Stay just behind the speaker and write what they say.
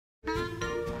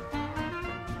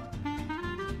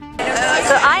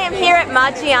at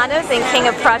Maggiano's in King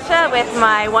of Prussia with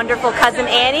my wonderful cousin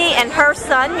Annie and her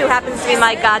son, who happens to be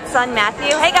my godson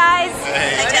Matthew. Hey guys!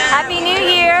 Hey. Happy New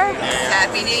Year!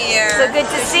 Happy New Year! So good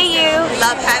to see you.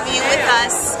 Love having you with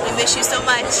us. We miss you so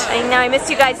much. I know, I miss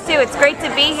you guys too. It's great to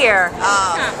be here.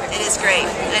 Oh, it is great.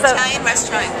 An Italian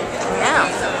restaurant. Yeah.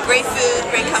 Great food,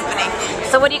 great company.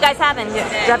 So what are you guys having?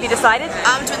 Have you decided?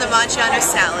 I'm doing the Maggiano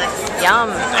salad. Yum.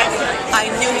 I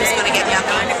knew he was going to get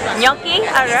gnocchi. Gnocchi?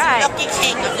 Alright. Gnocchi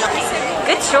king of gnocchi.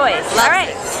 Good choice.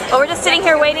 Alright. Well, we're just sitting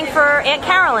here waiting for Aunt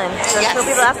Carolyn. So she'll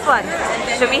be the last one.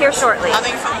 She'll be here shortly.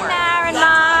 Coming from work. Hi,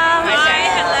 Mom. Hi,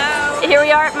 hello. Here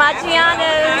we are at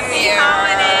Maggiano's. Happy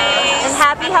holidays. And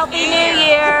happy, healthy New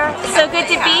Year. It's so good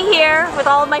to be here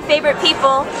with all of my favorite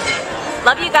people.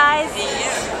 Love you guys.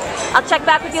 I'll check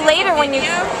back with you later when you...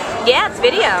 Yeah, it's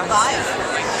video.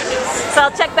 So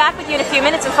I'll check back with you in a few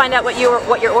minutes and find out what you're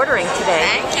ordering today.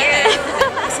 Thank you.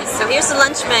 So here's the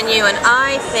lunch menu, and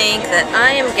I think that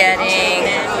I am getting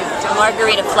a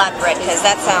margarita flatbread because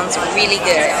that sounds really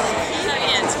good.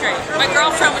 Yeah, it's great. My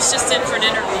girlfriend was just in for an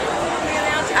interview.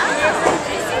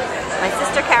 My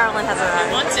sister Carolyn has I a...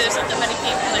 want to. There's not that many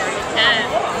people there. You can.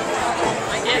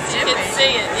 I guess you can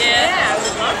see it. Yeah. I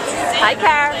would love to see it. Hi,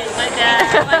 Car. My dad.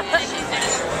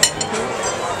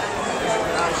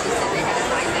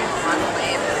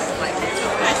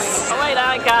 Oh wait,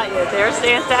 I got you. There's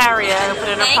Aunt Daria. Put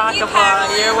it in her pocket bar.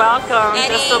 You're welcome.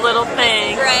 Eddie, just a little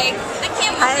thing. Greg. I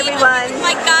can't believe Hi, everyone.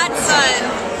 My godson.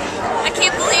 I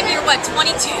can't believe you're what,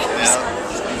 22?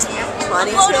 22.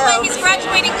 Blown away. He's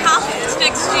graduating college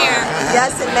next year.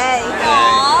 Yes, in May.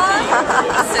 Aww.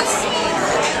 He's so sweet.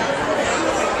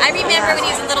 I remember when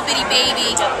he was a little bitty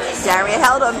baby. Daria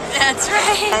held him. That's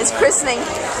right. And his christening.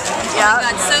 Yeah.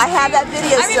 God, so I have that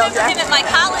video still, I remember him at my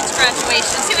college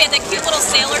graduation too. He had that cute little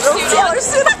sailor suit. Sailor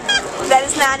suit. That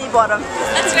is Nanny bought him.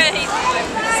 That's right.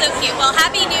 So cute. Well,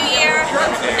 Happy New Year.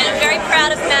 And I'm very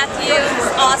proud of Matthew.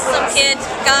 Awesome kid.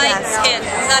 Guy's kid.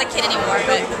 He's not a kid anymore,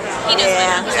 but he knows what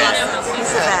he's doing.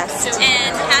 He's the best.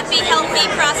 And happy, healthy,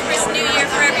 prosperous New Year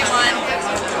for everyone.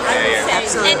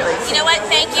 Absolutely. And you know what?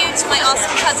 Thank you to my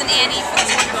awesome cousin Annie for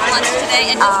this wonderful lunch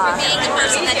today and just for being the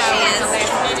person that she is.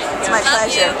 It's my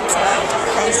pleasure.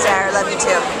 Thanks, Sarah. Love you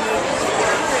too.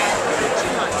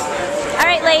 All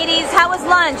right, ladies. How was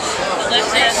lunch?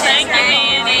 Delicious. Thank you,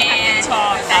 Annie.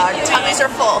 Thank you. Tummies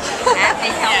are full. Happy,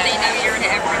 healthy New Year to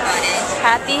everybody.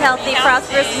 Happy, healthy,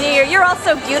 prosperous New Year. You're all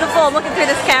so beautiful. I'm looking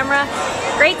through this camera.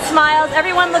 Great smiles.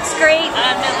 Everyone looks great.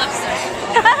 I'm in lipstick.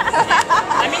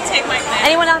 Let me take my thing.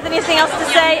 Anyone have anything else to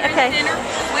say? Okay.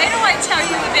 Wait till I tell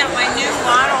you about my new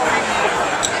model review.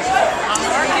 I'm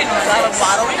working on it.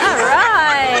 All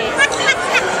right.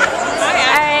 All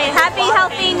right. Happy,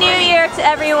 healthy New Year to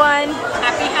everyone.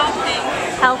 Happy healthy.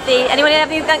 Healthy. Anyone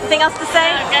have anything else to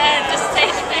say? Go ahead, just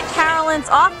take a picture. Carolyn's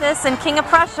office in King of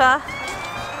Prussia.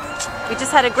 We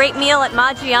just had a great meal at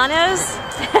Maggiano's.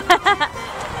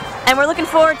 And we're looking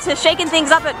forward to shaking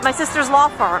things up at my sister's law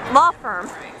firm.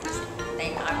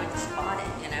 I would spot it,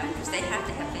 you know, because they have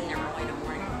to